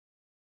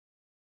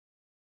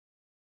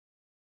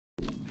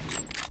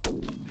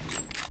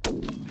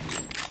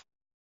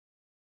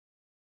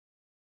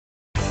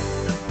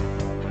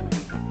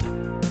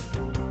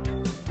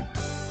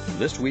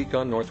This week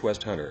on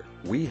Northwest Hunter,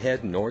 we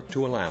head north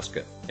to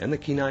Alaska and the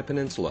Kenai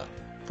Peninsula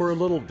for a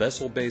little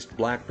vessel-based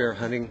black bear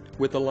hunting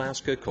with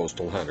Alaska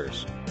Coastal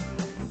Hunters.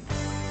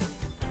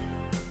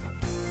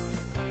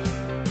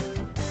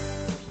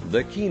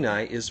 The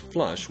Kenai is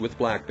flush with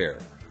black bear,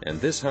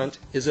 and this hunt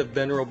is a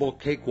venerable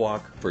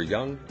cakewalk for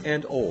young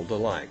and old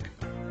alike.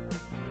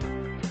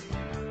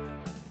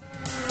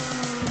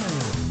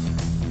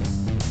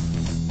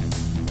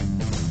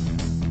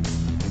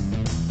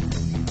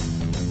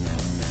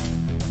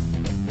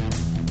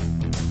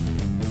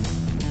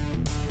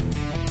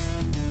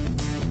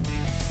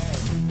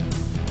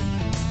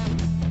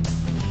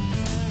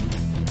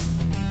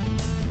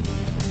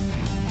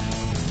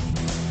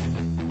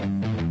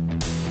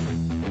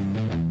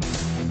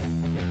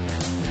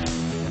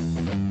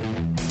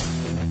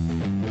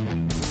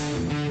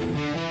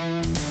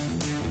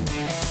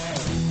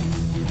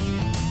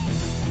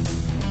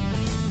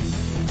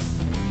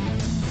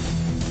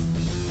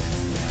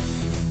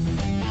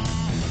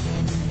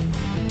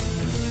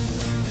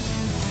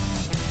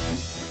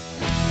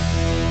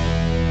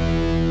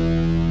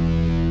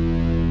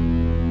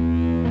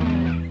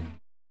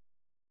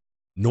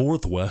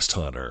 Northwest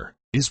Hunter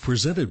is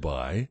presented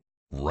by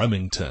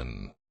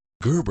Remington,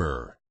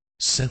 Gerber,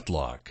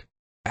 Scentlock,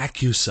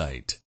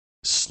 AccuSight,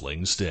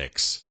 Sling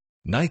Sticks,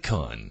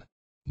 Nikon,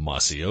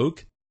 Mossy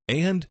Oak,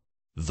 and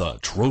The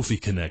Trophy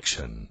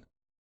Connection.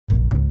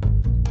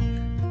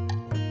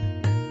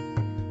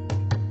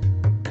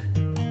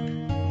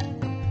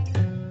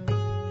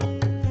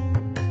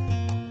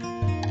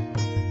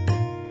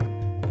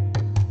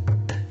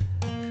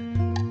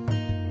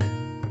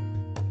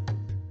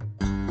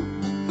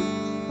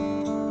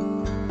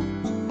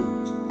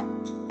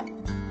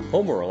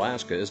 Homer,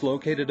 Alaska is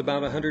located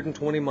about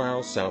 120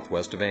 miles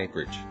southwest of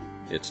Anchorage.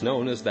 It's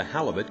known as the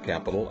halibut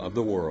capital of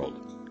the world.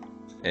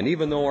 And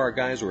even though our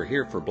guys were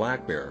here for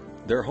black bear,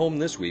 their home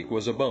this week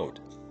was a boat.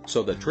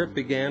 So the trip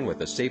began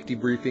with a safety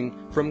briefing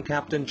from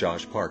Captain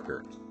Josh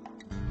Parker.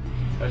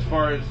 As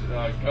far as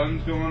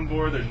guns go on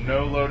board, there's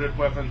no loaded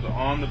weapons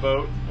on the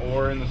boat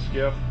or in the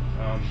skiff.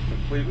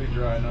 Completely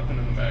dry, nothing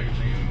in the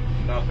magazine,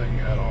 nothing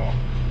at all,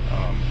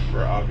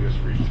 for obvious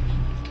reasons.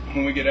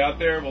 When we get out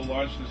there, we'll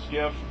launch the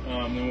skiff,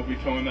 then we'll be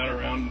towing that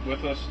around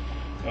with us.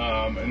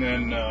 And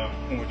then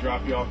when we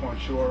drop you off on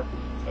shore,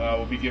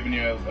 we'll be giving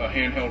you a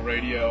handheld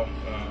radio.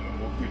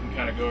 We can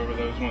kind of go over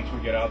those once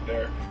we get out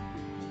there.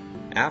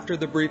 After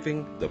the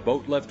briefing, the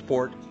boat left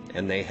port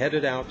and they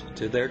headed out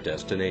to their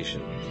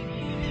destination.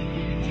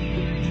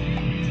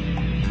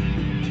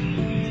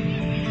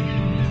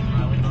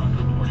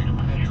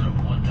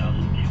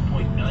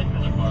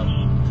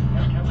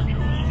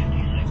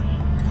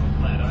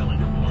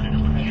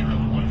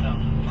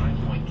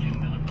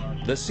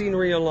 The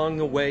scenery along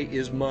the way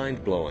is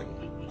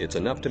mind-blowing. It's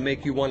enough to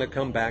make you want to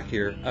come back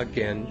here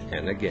again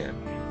and again.